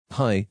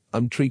Hi,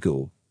 I'm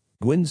Treacle,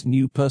 Gwen's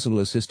new personal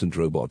assistant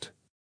robot.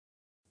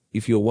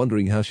 If you're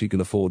wondering how she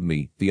can afford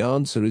me, the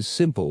answer is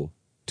simple.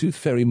 Tooth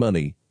Fairy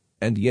money.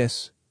 And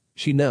yes,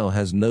 she now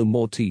has no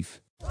more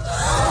teeth.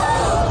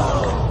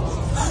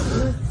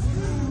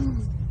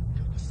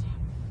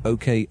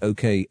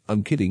 Okay,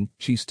 I'm kidding,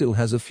 she still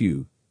has a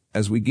few.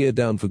 As we gear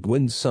down for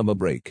Gwen's summer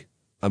break,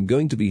 I'm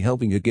going to be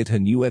helping her get her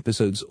new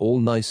episodes all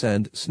nice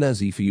and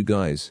snazzy for you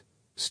guys.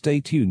 Stay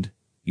tuned,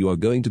 you are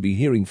going to be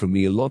hearing from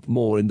me a lot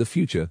more in the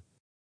future.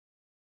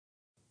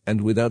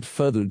 And without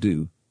further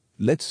ado,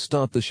 let's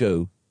start the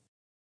show.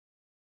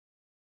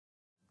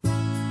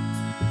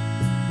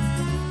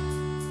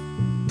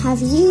 Have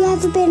you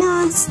ever been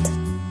asked,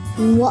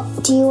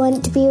 what do you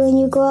want to be when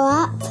you grow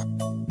up?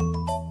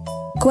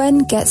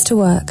 Gwen gets to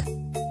work.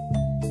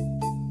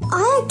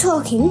 I like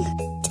talking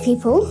to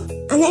people,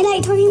 and they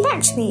like talking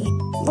back to me.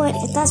 Well,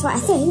 that's what I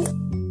think.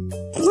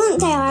 One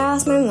day I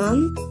asked my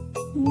mum,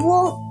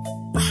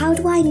 how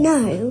do I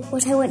know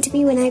what I want to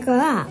be when I grow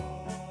up?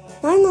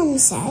 My mum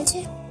said,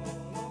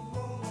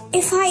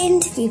 if I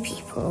interview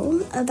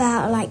people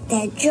about like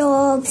their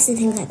jobs and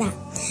things like that,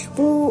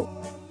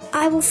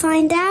 I will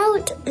find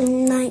out,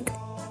 and like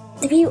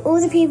all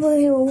the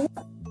people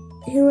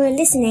who are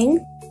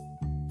listening,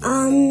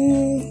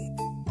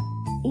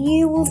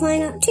 you will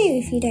find out too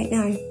if you don't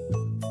know.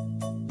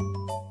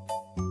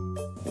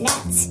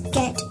 Let's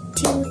get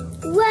to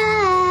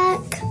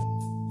work.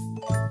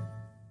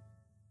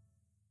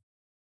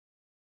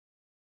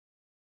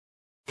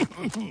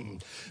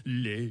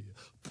 Les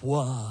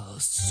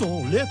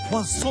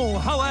poissons,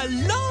 how I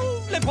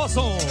love les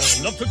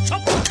poissons. Love to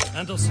chop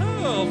and to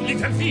serve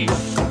little fish.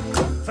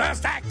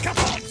 First I cut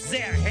off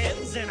their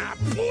heads and I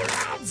pull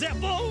out their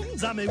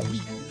bones. Ah mais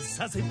oui,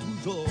 ça c'est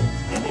toujours.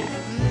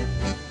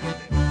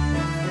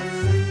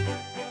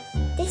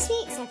 This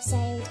week's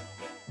episode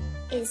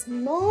is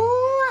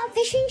more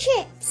fish and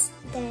chips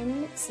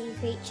than sea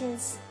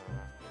creatures.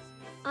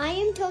 I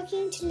am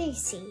talking to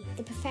Lucy,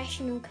 the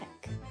professional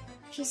cook.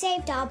 She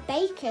saved our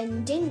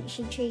bacon, didn't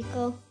she,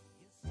 Treacle?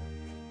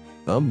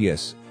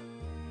 Yes.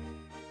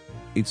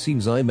 It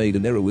seems I made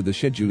an error with the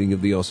scheduling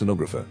of the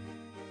oceanographer.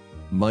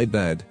 My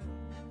bad.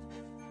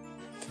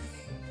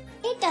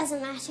 It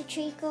doesn't matter,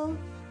 Treacle.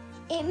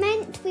 It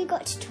meant we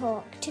got to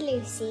talk to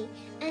Lucy,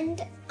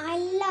 and I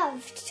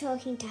loved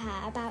talking to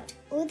her about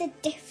all the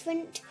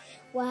different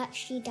work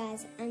she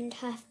does and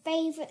her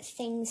favourite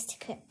things to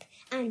cook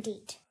and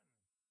eat.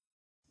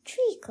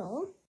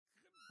 Treacle?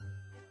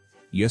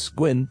 Yes,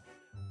 Gwen?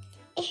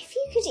 If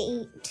you could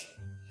eat,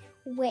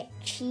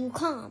 which you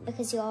can't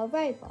because you're a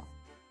robot,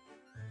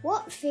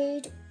 what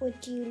food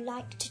would you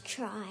like to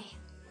try?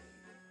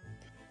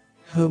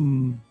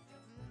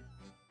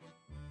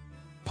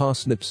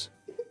 Parsnips.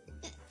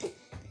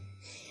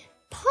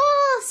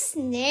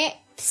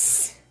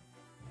 Parsnips?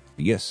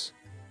 Yes.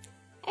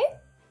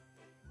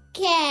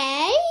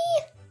 Okay.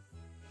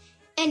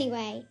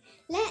 Anyway,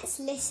 let's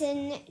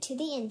listen to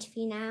the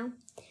interview now.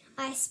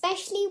 I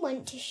especially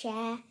want to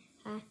share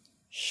a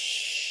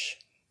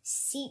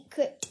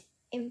secret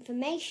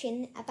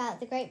information about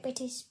the Great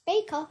British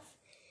Bake Off.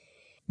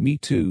 Me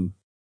too.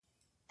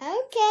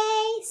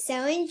 Okay,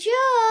 so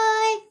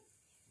enjoy!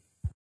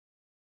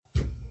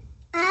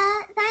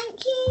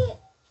 Thank you,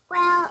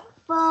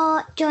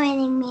 for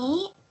joining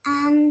me.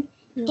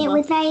 It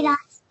was very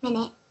last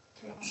minute,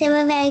 so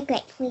we're very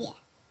grateful, yeah.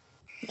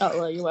 Oh,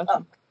 well, you're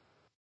welcome.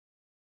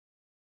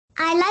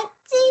 I like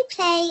to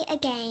play a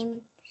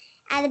game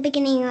at the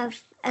beginning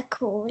of a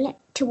call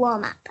to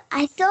warm up.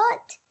 I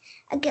thought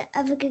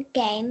of a good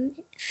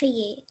game for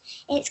you.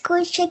 It's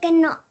called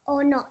Sugar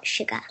or Not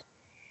Sugar.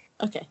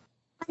 Okay.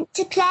 Want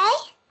to play?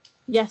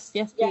 Yes,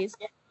 please. Yeah.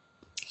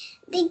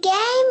 The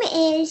game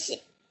is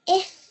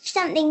if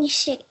something's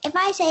sugar. If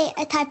I say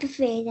a type of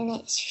food and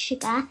it's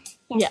sugar,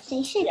 you have to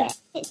say sugar. Yeah. If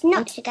it's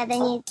not sugar,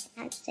 then you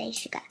have to say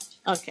sugar.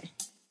 Okay.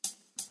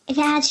 If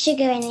it has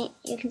sugar in it,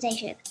 you can say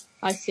sugar.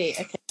 I see.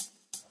 Okay.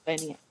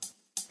 Explaining it.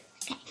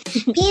 Okay.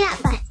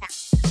 Peanut butter.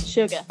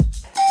 Sugar.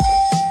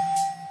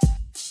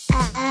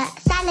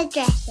 Salad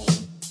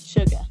dressing.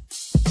 Sugar.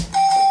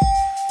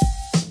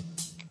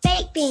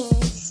 Baked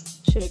beans.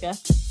 Sugar.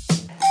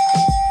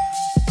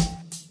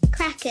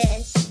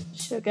 Crackers.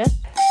 Sugar.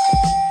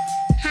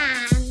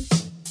 Ham.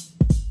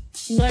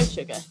 No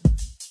sugar.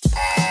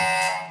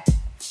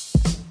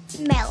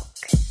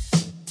 Milk.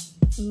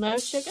 No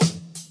sugar.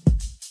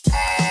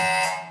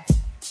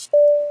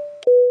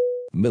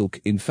 Milk,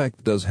 in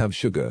fact, does have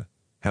sugar.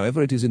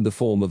 However, it is in the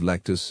form of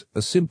lactose,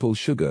 a simple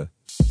sugar.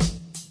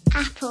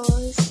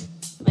 Apples.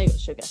 They got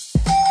sugar.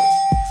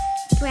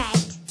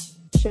 Bread.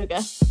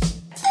 Sugar.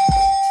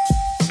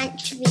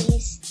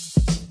 Anchovies.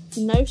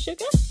 No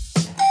sugar.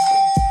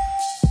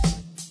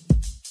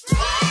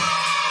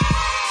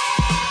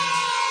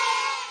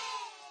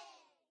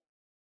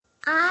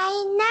 I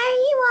know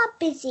you are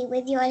busy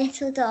with your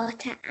little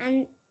daughter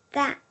and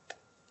that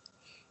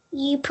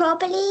you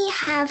probably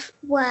have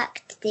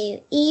work to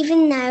do,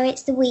 even though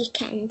it's the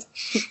weekend.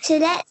 So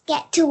let's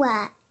get to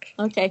work.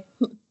 Okay.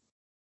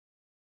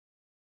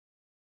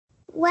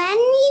 When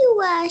you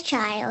were a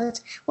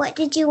child, what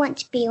did you want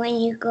to be when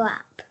you grew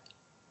up?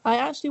 I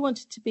actually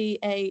wanted to be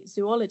a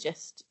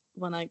zoologist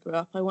when I grew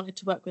up. I wanted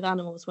to work with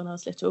animals when I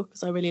was little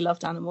because I really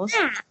loved animals.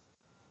 Ah,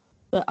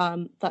 But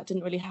that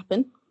didn't really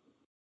happen.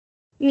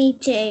 me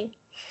too.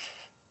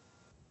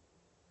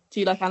 Do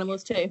you like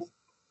animals too?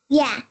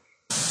 Yeah.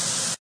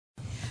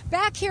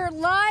 Back here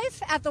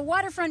live at the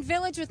Waterfront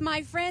Village with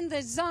my friend,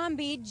 the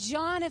zombie,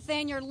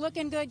 Jonathan. You're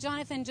looking good.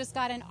 Jonathan just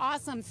got an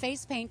awesome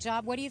face paint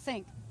job. What do you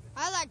think?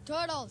 I like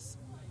turtles.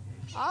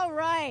 All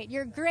right.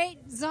 You're a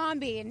great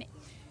zombie. And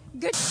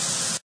good.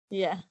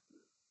 Yeah.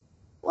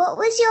 What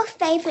was your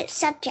favourite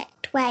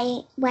subject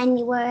when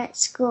you were at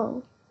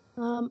school?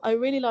 I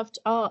really loved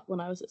art when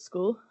I was at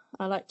school.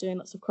 I liked doing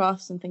lots of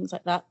crafts and things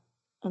like that.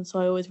 And so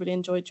I always really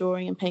enjoyed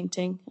drawing and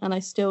painting. And I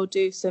still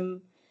do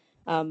some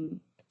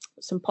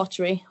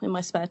pottery in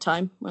my spare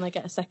time when I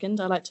get a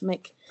second. I like to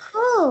make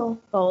Cool.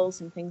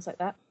 bowls and things like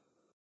that.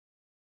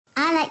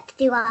 I like to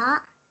do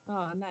art.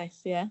 Oh,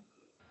 nice, yeah.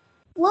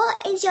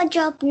 What is your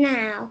job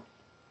now?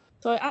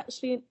 So I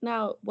actually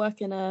now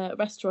work in a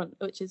restaurant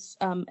which is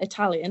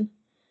Italian,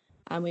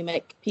 and we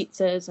make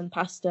pizzas and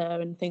pasta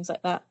and things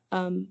like that.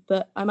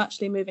 But I'm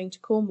actually moving to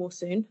Cornwall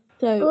soon.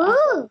 So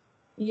Ooh.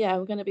 yeah,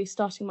 we're going to be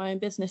starting my own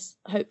business,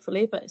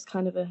 hopefully, but it's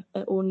kind of an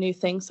all new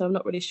thing, so I'm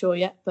not really sure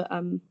yet. But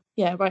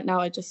yeah, right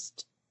now I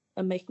just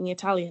am making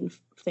Italian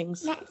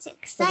things. That's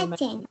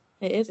exciting.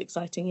 It is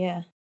exciting,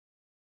 yeah.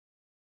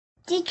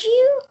 Did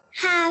you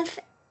have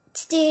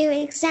to do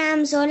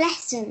exams or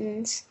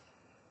lessons?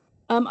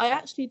 I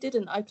actually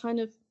didn't. I kind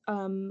of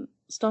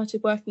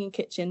started working in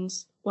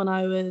kitchens when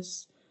I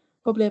was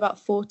probably about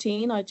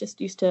 14. I just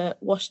used to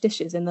wash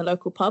dishes in the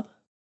local pub.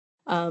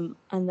 And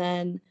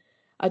then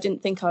I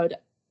didn't think I would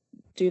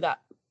do that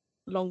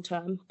long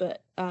term,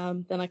 but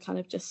then I kind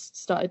of just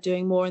started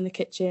doing more in the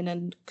kitchen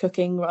and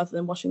cooking rather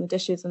than washing the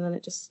dishes, and then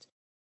it just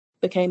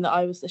became that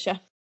I was the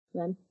chef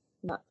then.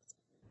 And that's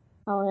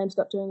how I ended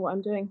up doing what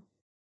I'm doing.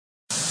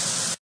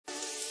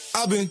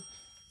 I've been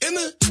in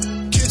the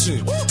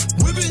kitchen,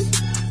 whipping.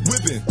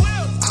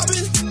 I've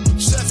been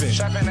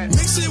chefing,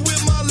 mix it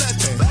with my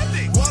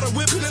left, water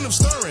whipping and I'm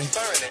stirring.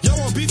 Y'all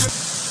want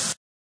beef?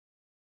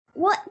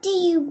 What do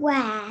you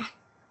wear?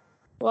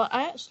 Well,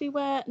 I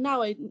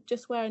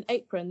just wear an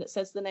apron that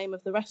says the name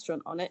of the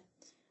restaurant on it,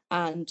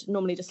 and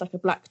normally just like a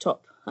black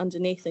top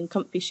underneath and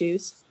comfy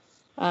shoes.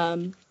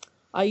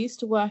 I used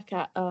to work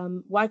at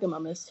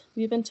Wagamama's. Have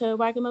you been to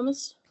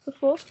Wagamama's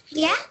before?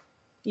 Yeah?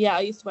 Yeah,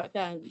 I used to work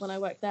there, and when I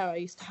worked there, I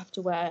used to have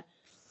to wear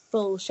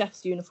full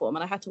chef's uniform,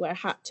 and I had to wear a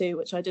hat too,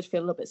 which I did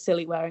feel a little bit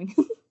silly wearing.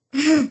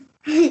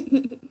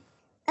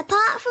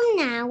 Apart from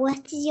now,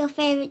 what is your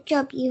favourite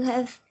job you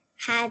have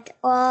had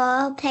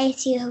or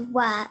place you have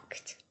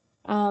worked?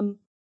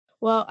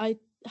 Well, I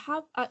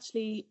have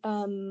actually,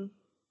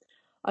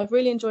 I've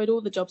really enjoyed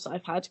all the jobs that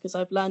I've had because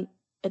I've learnt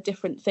a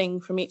different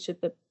thing from each of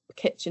the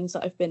kitchens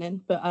that I've been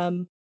in. But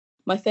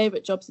my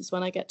favourite jobs is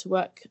when I get to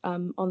work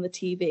on the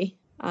TV,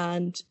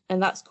 and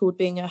that's called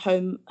being a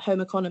home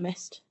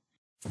economist.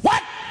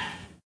 What?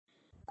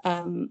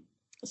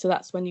 So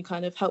that's when you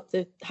kind of help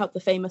the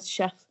famous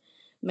chef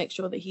make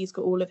sure that he's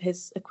got all of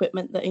his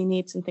equipment that he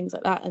needs and things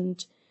like that,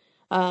 and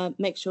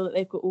make sure that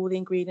they've got all the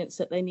ingredients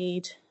that they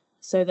need,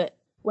 so that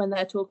when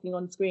they're talking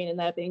on screen and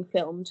they're being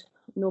filmed,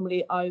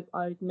 normally I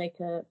make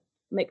the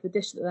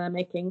dish that they're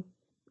making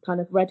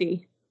kind of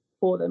ready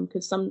for them,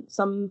 because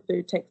some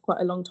food takes quite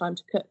a long time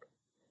to cook,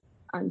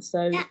 and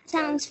so That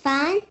sounds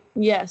fun.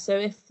 yeah. So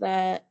if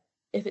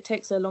it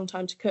takes a long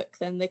time to cook,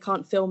 then they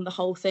can't film the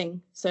whole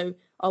thing. So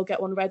I'll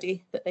get one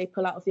ready that they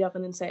pull out of the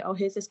oven and say, "Oh,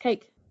 here's this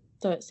cake."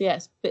 So it's a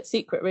bit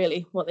secret,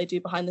 really, what they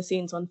do behind the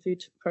scenes on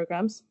food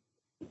programs.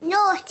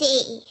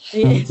 Naughty.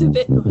 Yeah, it's a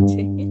bit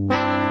naughty.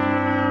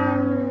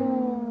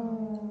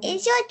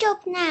 Is your job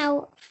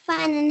now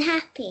fun and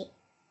happy?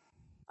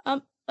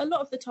 A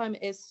lot of the time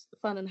it is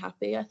fun and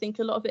happy. I think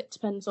a lot of it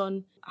depends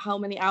on how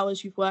many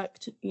hours you've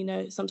worked. You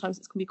know, sometimes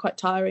it can be quite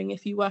tiring.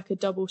 If you work a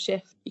double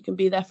shift, you can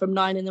be there from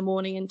 9 a.m.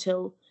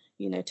 until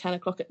 10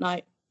 o'clock at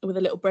night with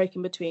a little break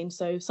in between.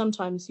 So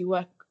sometimes you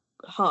work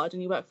hard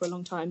and you work for a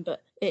long time,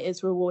 but it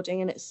is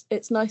rewarding, and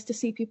it's nice to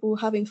see people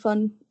having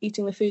fun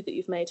eating the food that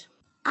you've made.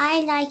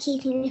 I like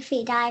eating the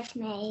food I've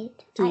made.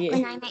 Do like you?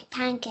 when I make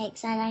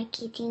pancakes, I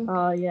like eating.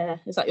 Oh yeah,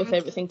 is that your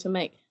favourite thing to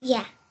make?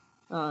 Yeah.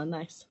 Oh,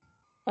 nice.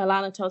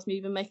 Alana tells me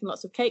you've been making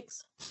lots of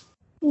cakes.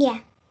 Yeah.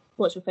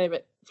 What's your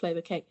favourite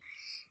flavour cake?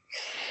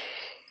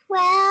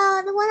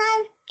 Well, the one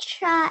I've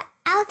tried,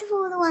 out of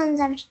all the ones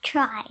I've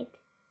tried,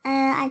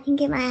 I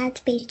think it might have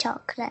to be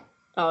chocolate.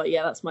 Oh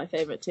yeah, that's my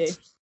favourite too.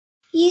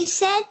 You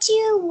said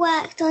you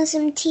worked on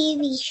some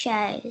TV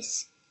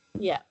shows.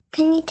 Yeah.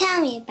 Can you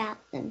tell me about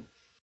them?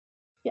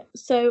 Yeah,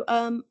 so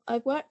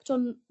I worked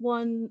on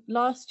one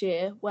last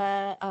year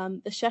where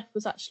the chef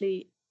was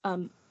actually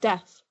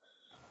deaf.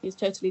 He was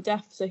totally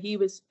deaf, so he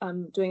was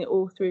doing it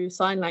all through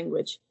sign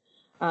language.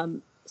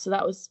 So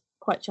that was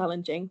quite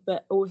challenging,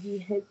 but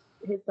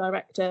his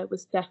director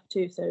was deaf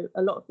too, so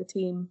a lot of the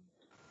team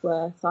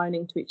were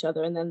signing to each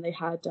other, and then they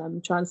had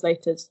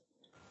translators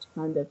to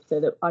kind of, so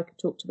that I could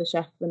talk to the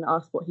chef and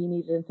ask what he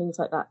needed and things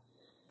like that.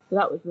 So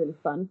that was really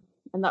fun.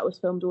 And that was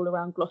filmed all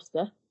around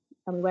Gloucester.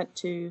 And we went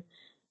to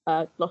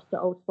Gloucester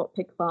Old Spot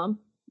Pig Farm.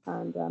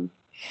 And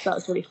that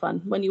was really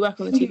fun. When you work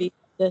on the TV, you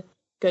have to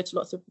go to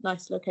lots of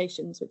nice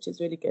locations, which is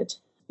really good.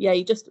 Yeah,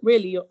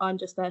 I'm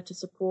just there to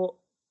support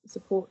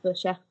the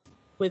chef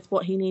with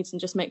what he needs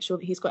and just make sure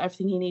that he's got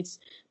everything he needs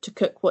to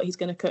cook what he's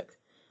going to cook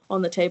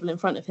on the table in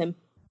front of him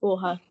or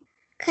her.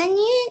 Can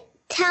you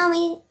tell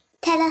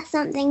us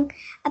something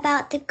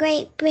about the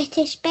Great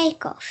British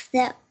Bake Off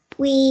that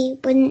we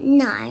wouldn't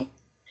know?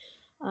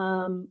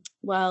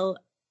 Well,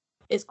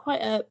 it's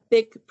quite a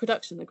big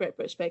production, the Great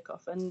British Bake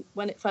Off, and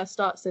when it first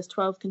starts, there's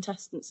 12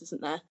 contestants,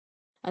 isn't there?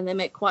 And they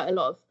make quite a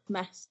lot of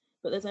mess.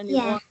 But there's only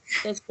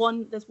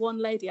one. There's one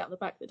lady out the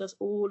back that does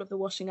all of the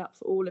washing up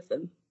for all of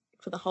them,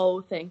 for the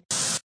whole thing.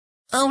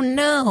 Oh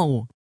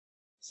no!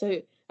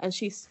 So, and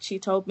she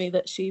told me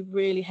that she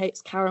really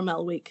hates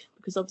Caramel Week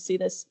because obviously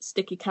there's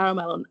sticky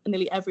caramel on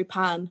nearly every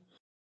pan,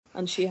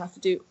 and she has to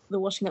do the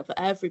washing up for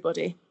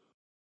everybody.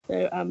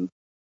 So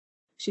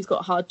she's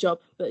got a hard job,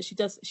 but she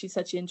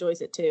said she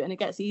enjoys it too, and it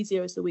gets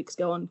easier as the weeks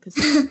go on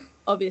because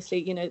obviously,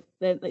 you know,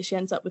 she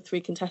ends up with 3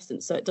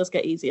 contestants, so it does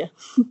get easier.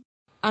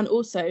 And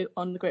also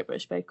on the Great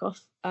British Bake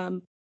Off,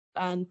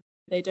 and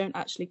they don't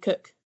actually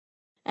cook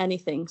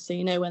anything. So,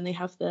 you know, when they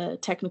have the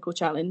technical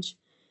challenge,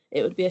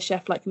 it would be a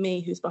chef like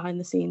me who's behind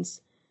the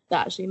scenes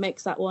that actually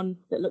makes that one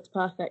that looks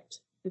perfect.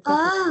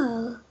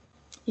 Oh.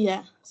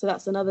 Yeah, so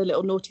that's another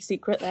little naughty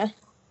secret there.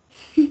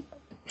 Can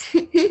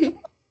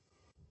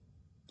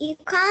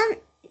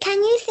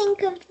you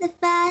think of the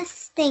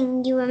first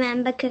thing you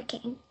remember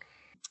cooking?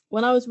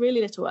 When I was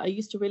really little, I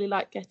used to really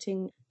like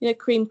getting, you know,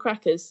 cream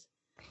crackers,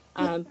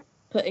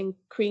 putting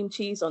cream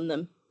cheese on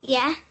them.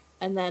 Yeah.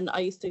 And then I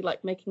used to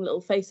like making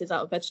little faces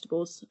out of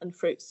vegetables and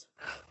fruits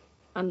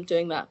and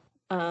doing that.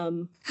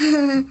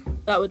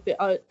 That would be,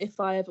 if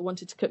I ever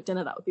wanted to cook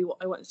dinner, that would be what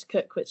I wanted to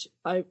cook, which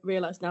I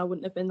realise now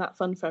wouldn't have been that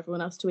fun for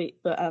everyone else to eat,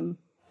 but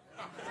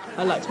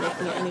I liked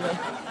making it anyway.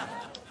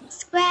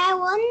 Square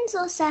ones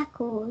or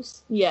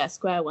circles? Yeah,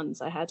 square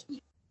ones I had.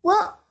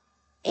 What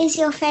is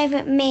your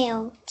favourite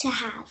meal to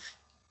have?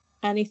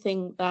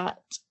 Anything that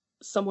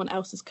someone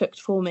else has cooked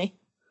for me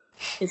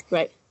is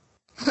great.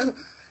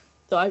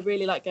 So I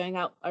really like going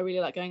out. I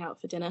really like going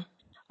out for dinner.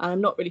 And I'm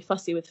not really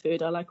fussy with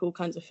food. I like all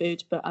kinds of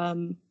food, but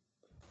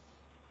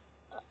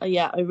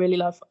yeah, I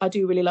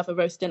do really love a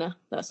roast dinner.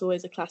 That's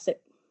always a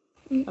classic.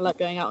 I like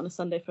going out on a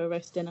Sunday for a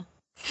roast dinner.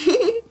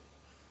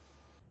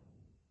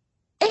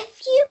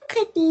 If you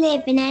could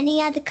live in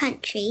any other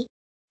country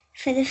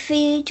for the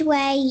food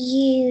where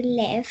you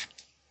live,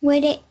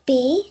 would it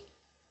be?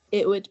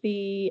 It would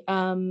be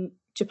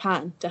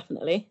Japan,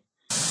 definitely.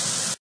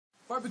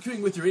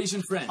 Barbecuing with your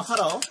Asian friends.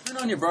 Hello. Turn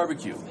on your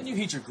barbecue. Then you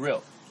heat your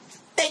grill.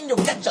 Then you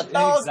get your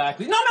dog.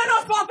 Exactly. No, man,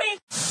 no, Bobby!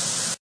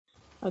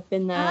 I've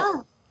been there.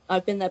 Oh.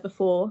 I've been there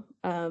before,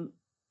 and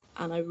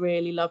I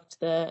really loved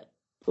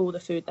all the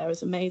food there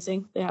is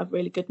amazing. They have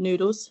really good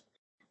noodles,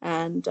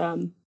 and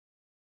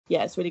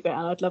yeah, it's really great.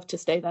 And I'd love to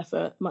stay there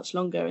for much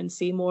longer and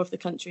see more of the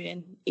country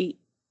and eat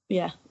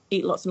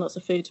lots and lots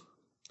of food.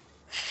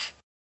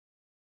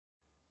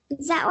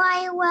 Is that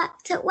why you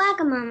worked at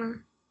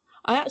Wagamama?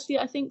 I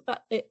think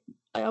that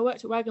I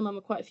worked at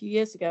Wagamama quite a few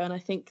years ago, and I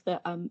think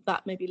that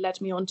that maybe led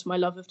me on to my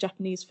love of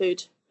Japanese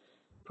food,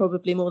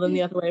 probably more than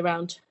the other way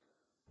around.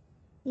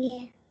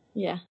 Yeah.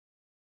 Yeah.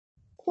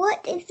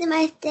 What is the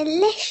most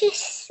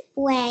delicious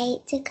way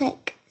to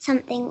cook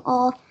something,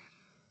 or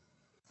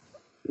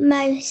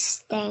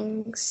most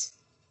things?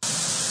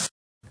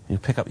 You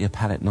pick up your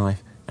palette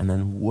knife and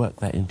then work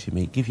that into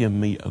your meat. Give your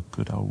meat a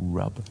good old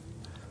rub.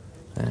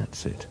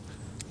 That's it.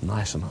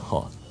 Nice and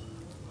hot.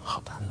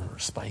 Hot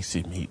and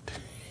spicy meat.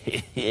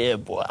 Yeah,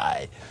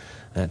 boy.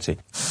 That's it.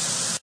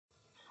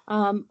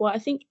 Well, I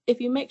think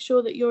if you make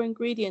sure that your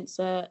ingredients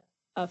are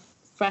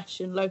fresh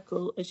and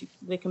local as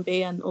they can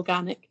be and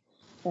organic,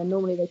 then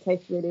normally they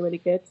taste really, really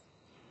good.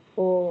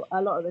 Or a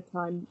lot of the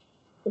time,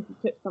 if you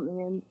put something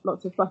in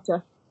lots of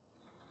butter,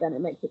 then it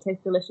makes it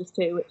taste delicious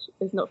too, which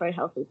is not very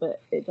healthy,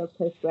 but it does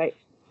taste great.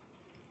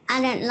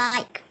 I don't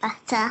like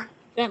butter.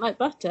 You don't like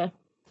butter?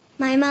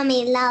 My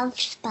mummy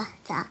loves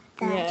butter.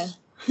 Yeah.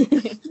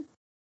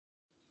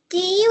 Do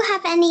you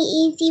have any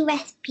easy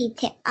recipe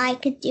tip I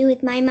could do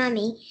with my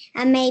mummy,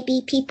 and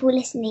maybe people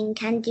listening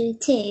can do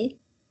too?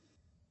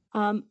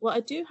 Well,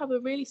 I do have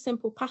a really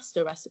simple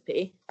pasta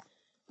recipe,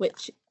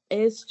 which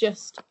is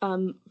just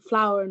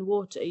flour and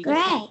water.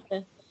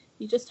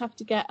 You just have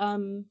to get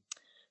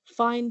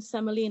fine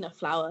semolina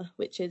flour,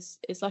 which is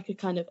like a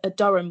kind of a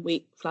durum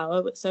wheat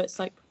flour, so it's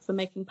like for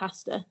making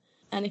pasta.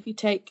 And if you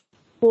take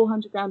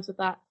 400 grams of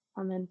that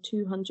and then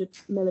 200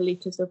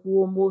 millilitres of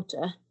warm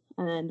water,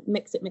 and then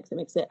mix it,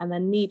 and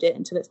then knead it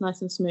until it's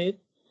nice and smooth.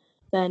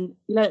 Then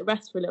you let it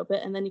rest for a little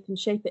bit, and then you can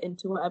shape it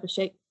into whatever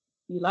shape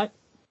you like.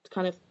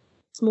 Kind of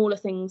smaller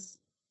things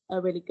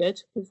are really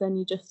good, because then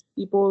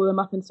you boil them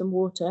up in some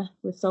water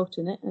with salt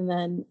in it, and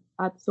then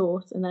add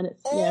sauce, and then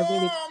it's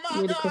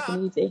really quick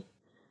and easy.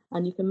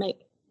 And you can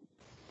make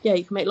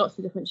lots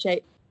of different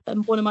shapes.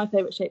 One of my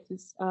favourite shapes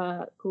is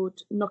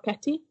called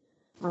gnocchetti,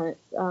 and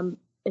it's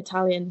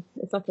Italian.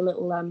 It's like a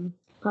little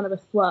kind of a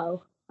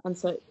swirl, and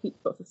so it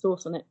keeps lots of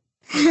sauce on it.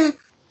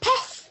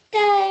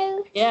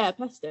 Pesto! Yeah,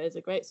 pesto is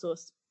a great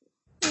sauce.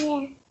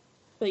 Yeah.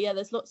 But yeah,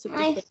 there's lots of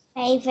My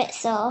favourite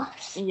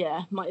sauce.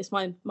 Yeah, it's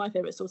my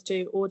favourite sauce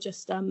too. Or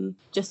just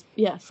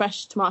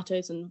fresh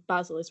tomatoes and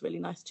basil is really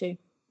nice too.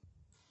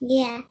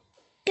 Yeah.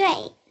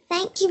 Great.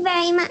 Thank you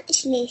very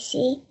much,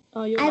 Lucy.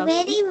 Oh, you're welcome.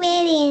 Really,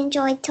 really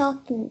enjoyed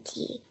talking to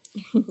you.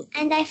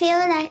 And I feel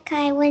like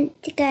I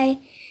want to go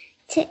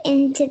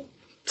into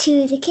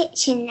the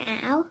kitchen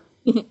now.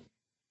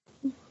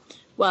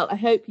 Well, I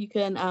hope you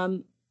can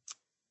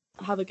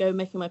have a go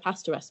making my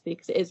pasta recipe,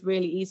 because it is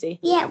really easy.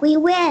 Yeah, we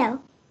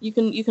will. You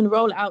can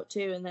roll it out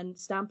too, and then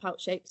stamp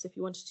out shapes if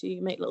you wanted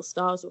to make little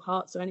stars or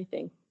hearts or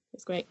anything.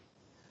 It's great.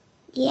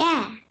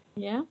 Yeah.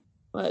 Yeah?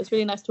 Well, it was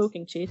really nice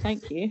talking to you.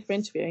 Thank you for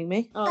interviewing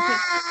me. Oh,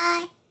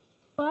 bye.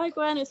 Bye,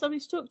 Gwen. It's lovely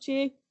to talk to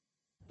you.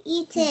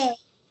 You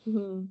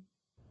too.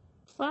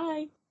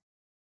 Bye.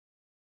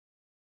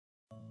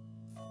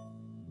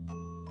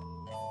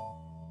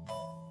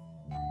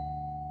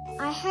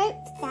 I hope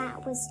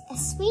that was a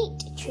sweet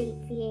treat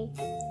for you.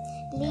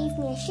 Leave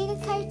me a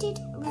sugar-coated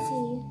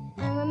review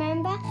and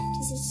remember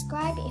to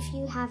subscribe if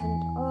you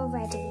haven't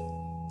already.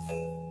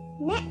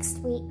 Next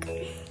week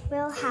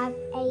we'll have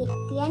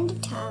the end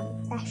of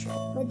term session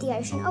with the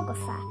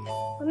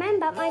oceanographer.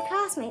 Remember, my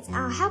classmates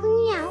are helping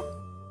me out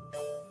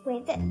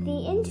with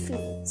the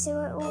interview, so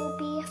it will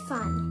be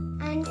fun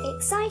and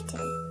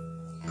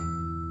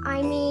exciting.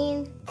 I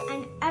mean,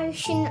 an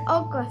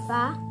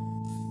oceanographer.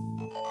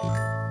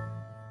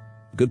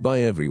 Goodbye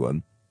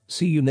everyone.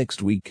 See you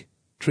next week.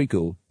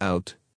 Treacle out.